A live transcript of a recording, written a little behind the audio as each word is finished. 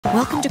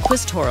Welcome to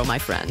Quiz Toro, my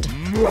friend.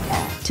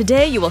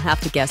 Today you will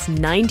have to guess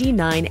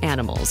 99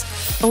 animals.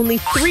 Only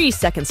 3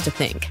 seconds to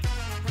think.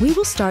 We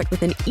will start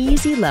with an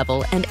easy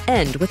level and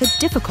end with a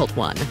difficult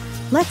one.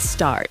 Let's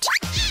start.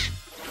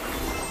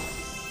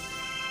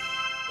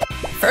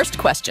 First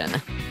question.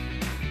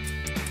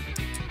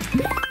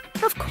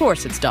 Of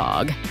course it's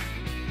dog.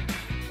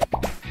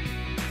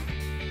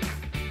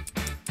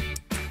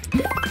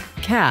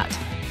 Cat.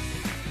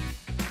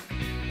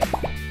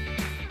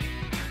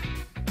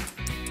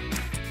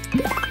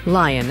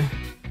 Lion.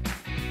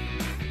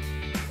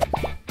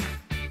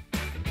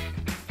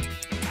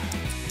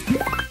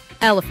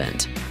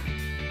 Elephant.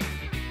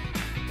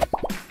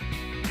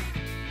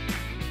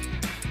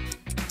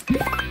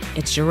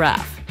 It's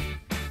giraffe.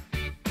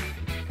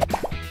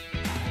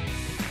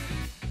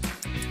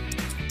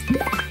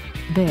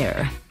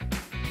 Bear.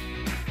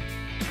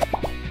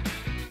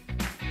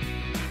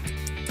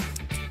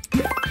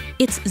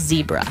 It's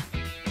zebra.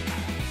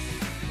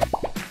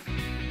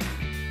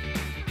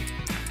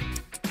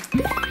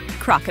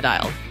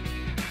 Crocodile.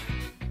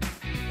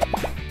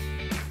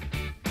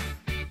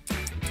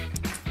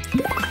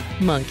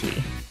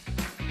 Monkey.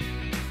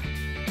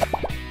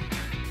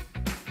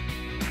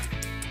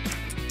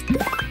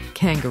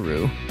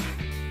 Kangaroo.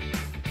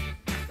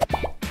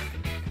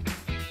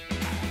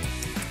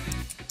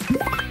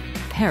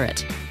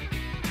 Parrot.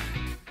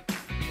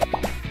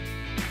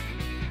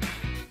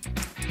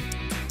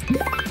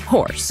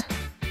 Horse.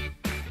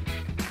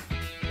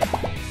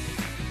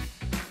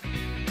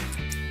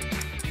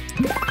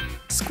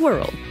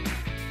 Squirrel.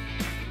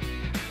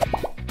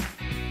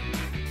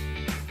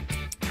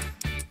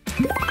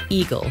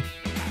 Eagle.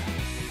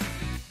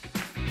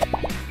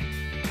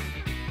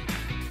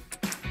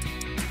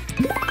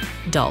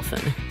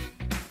 Dolphin.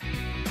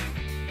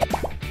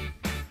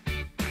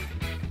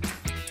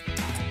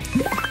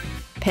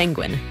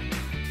 Penguin.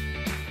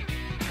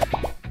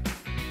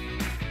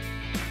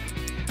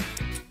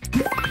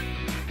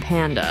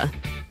 Panda.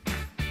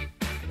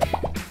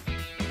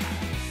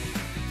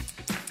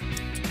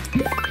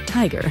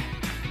 Tiger.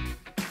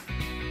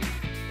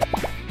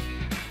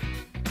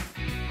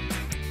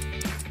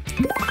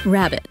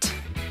 Rabbit.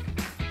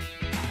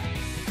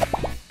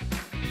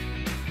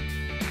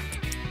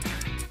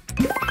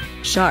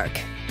 Shark.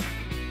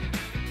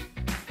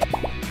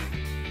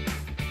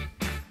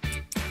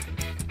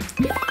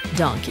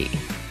 Donkey.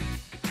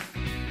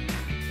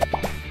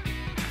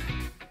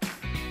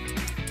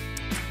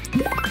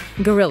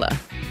 Gorilla.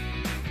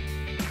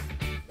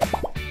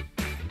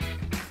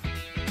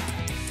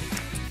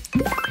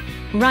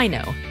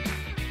 Rhino.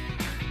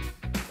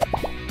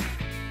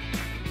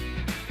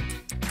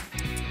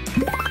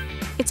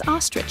 It's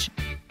ostrich.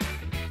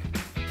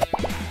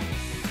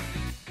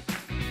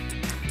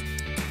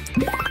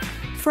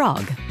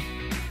 Frog.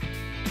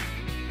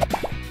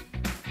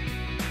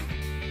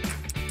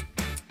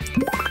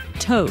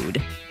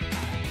 Toad.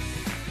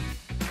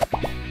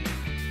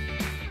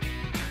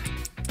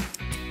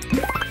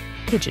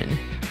 Pigeon.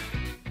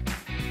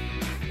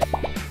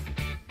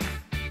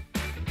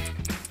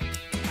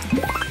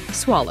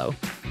 Swallow.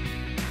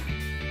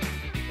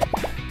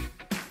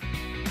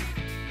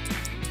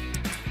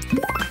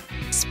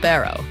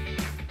 Sparrow.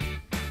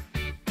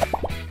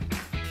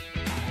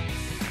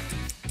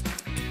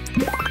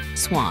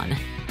 Swan.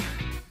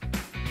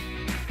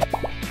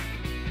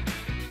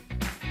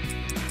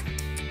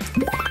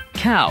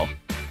 Cow.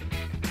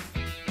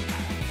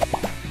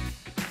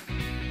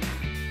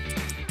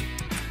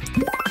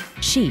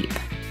 Sheep.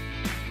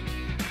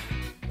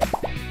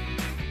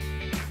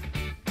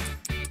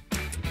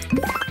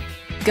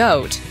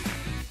 Goat.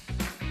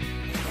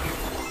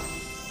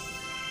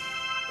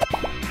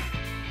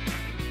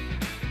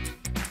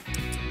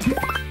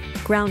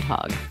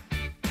 Groundhog.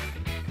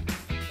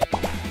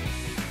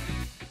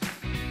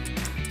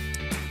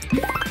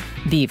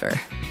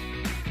 Beaver.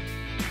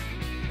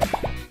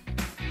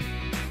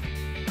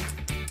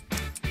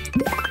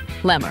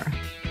 Lemur.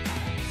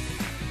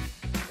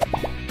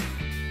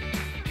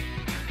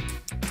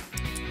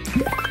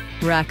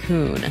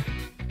 Raccoon.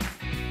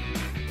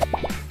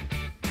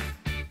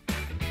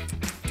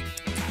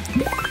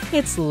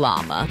 It's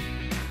llama.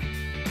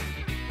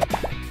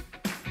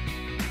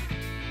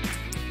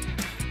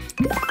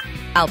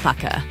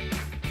 Alpaca.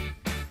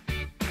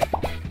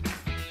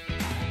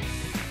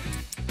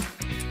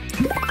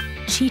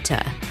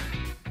 Cheetah.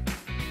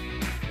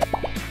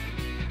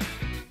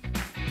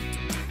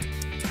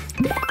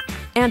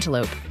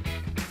 Antelope.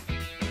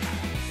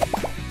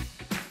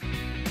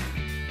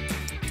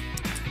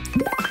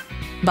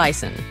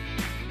 Bison.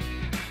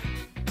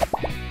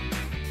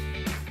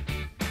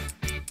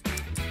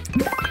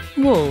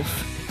 Wolf.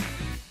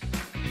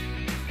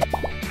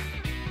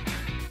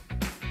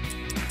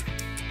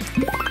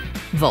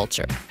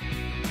 Vulture.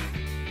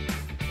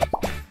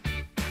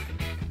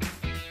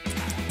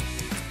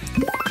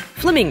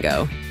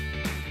 Flamingo.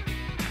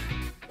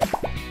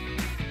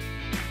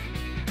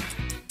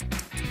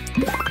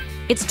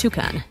 It's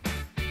toucan.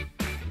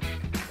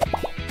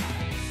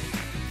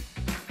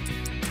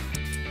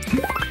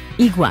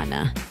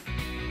 Iguana.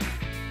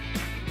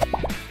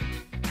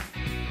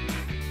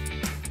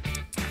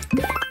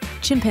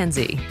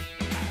 Chimpanzee.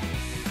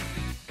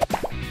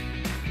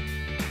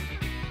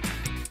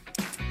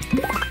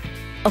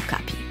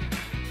 Okapi.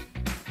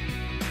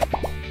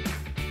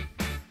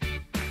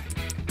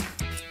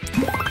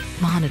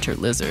 Monitor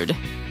lizard.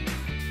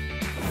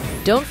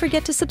 Don't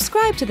forget to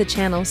subscribe to the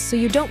channel so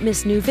you don't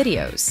miss new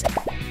videos.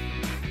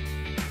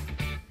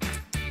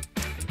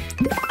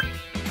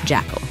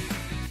 Jackal.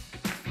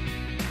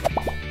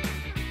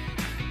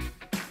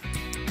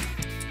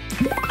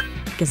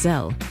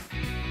 Gazelle.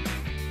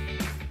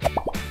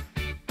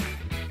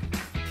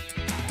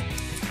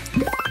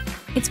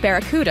 It's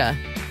barracuda.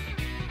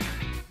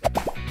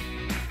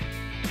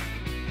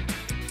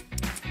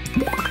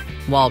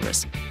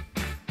 Walrus.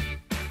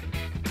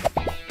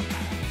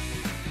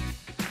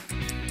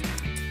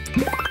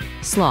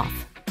 Sloth.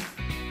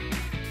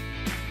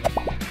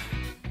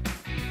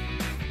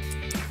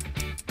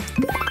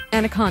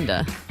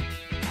 Anaconda.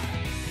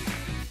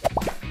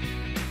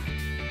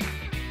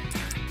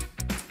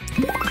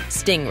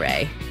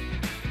 Stingray.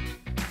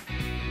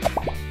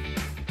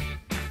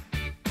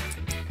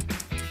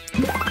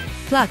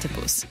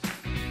 Platypus.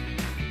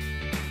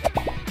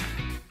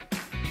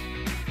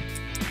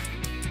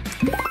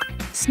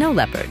 Snow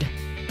leopard.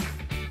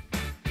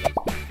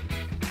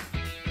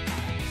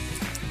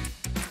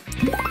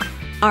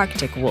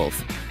 Arctic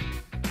wolf.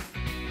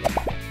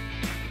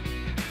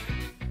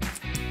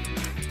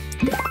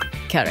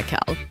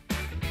 Caracal.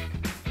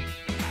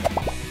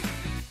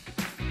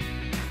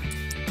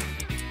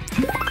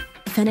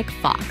 Fennec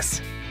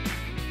fox.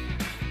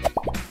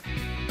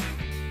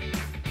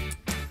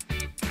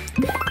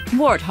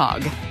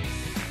 Warthog.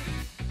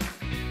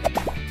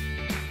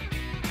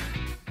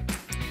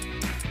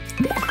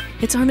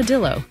 It's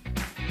armadillo.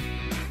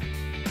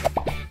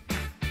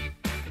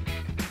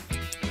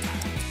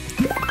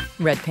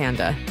 Red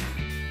panda.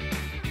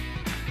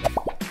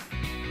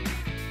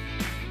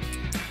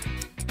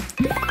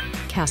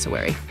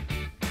 Cassowary.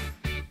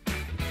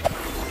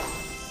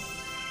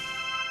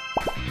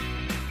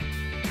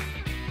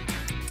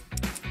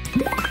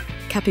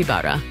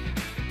 Capybara.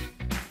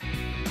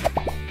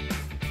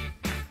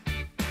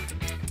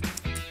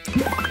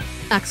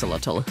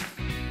 Axolotl.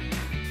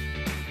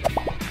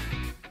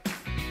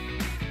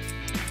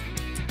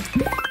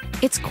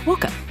 It's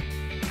quokka.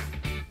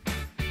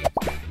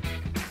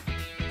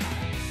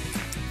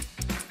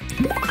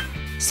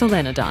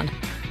 Solenodon.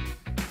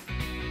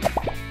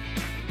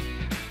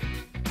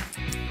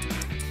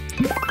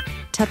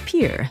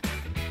 Tapir.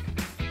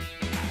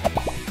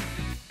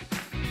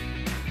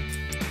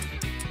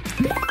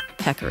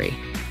 Peccary.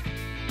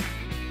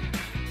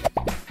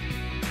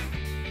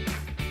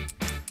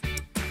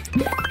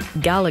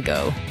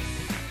 Galago.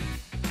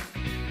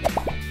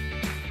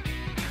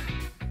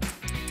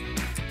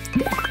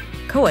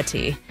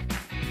 Coati.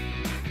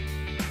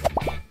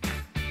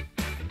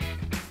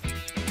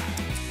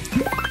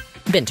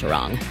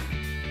 Binturong.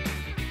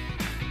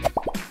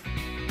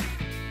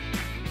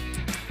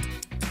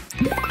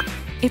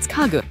 It's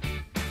kagu.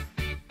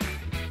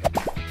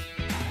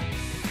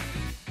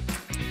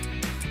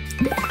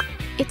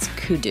 It's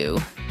kudu.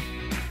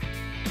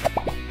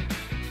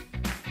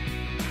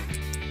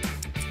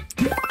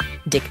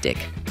 Dik-dik.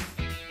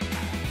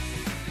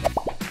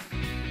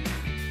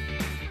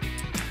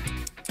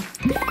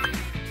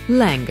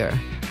 Langur.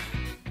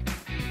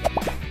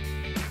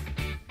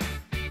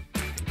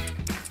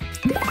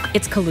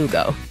 It's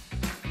Kalugo.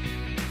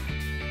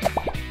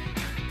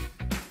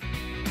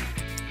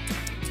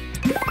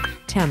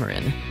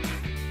 Tamarin.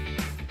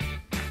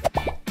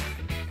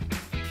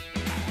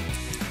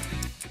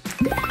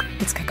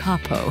 It's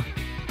Kakapo.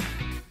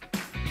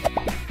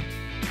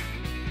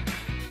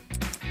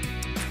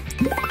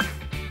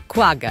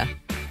 Quagga.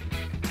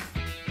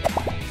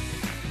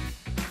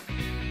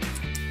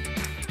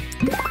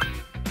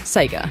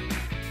 Saiga.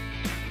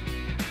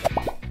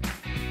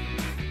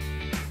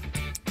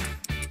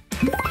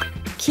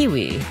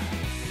 Kiwi.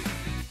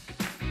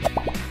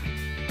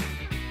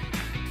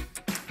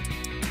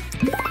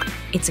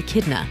 It's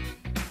echidna.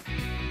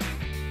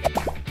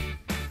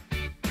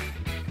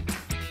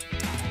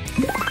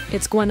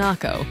 It's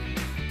guanaco.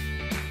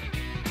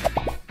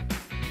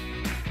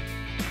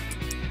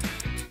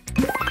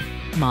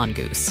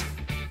 Mongoose.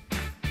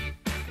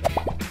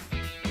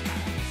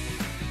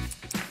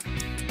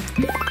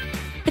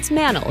 It's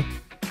mammal.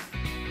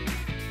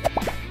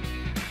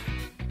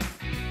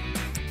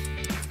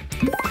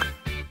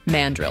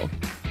 Mandrill.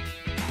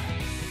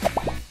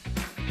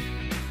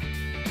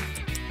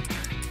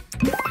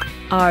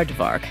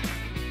 Aardvark.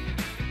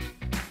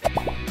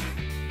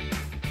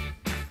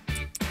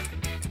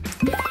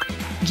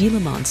 Gila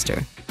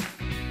monster.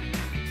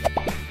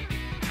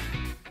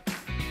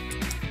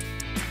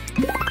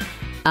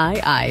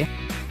 Aye.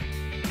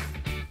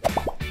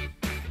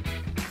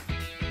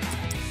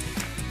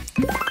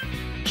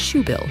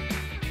 Shoebill.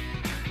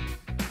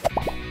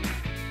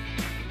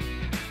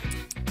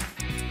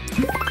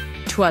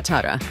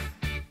 Tuatara.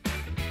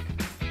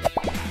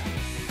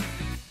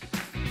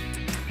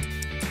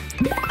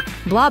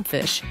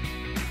 Blobfish.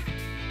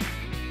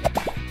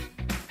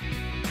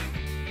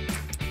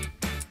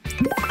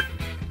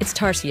 It's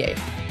Tarsier.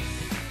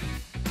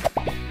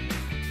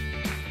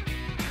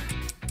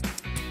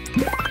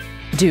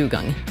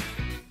 Dugong.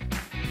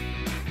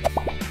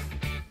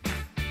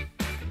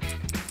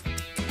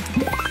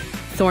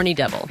 Thorny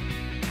devil.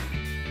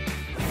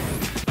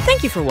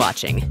 Thank you for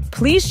watching.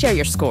 Please share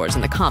your scores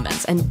in the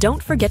comments and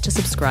don't forget to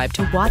subscribe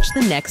to watch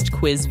the next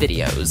quiz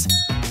videos.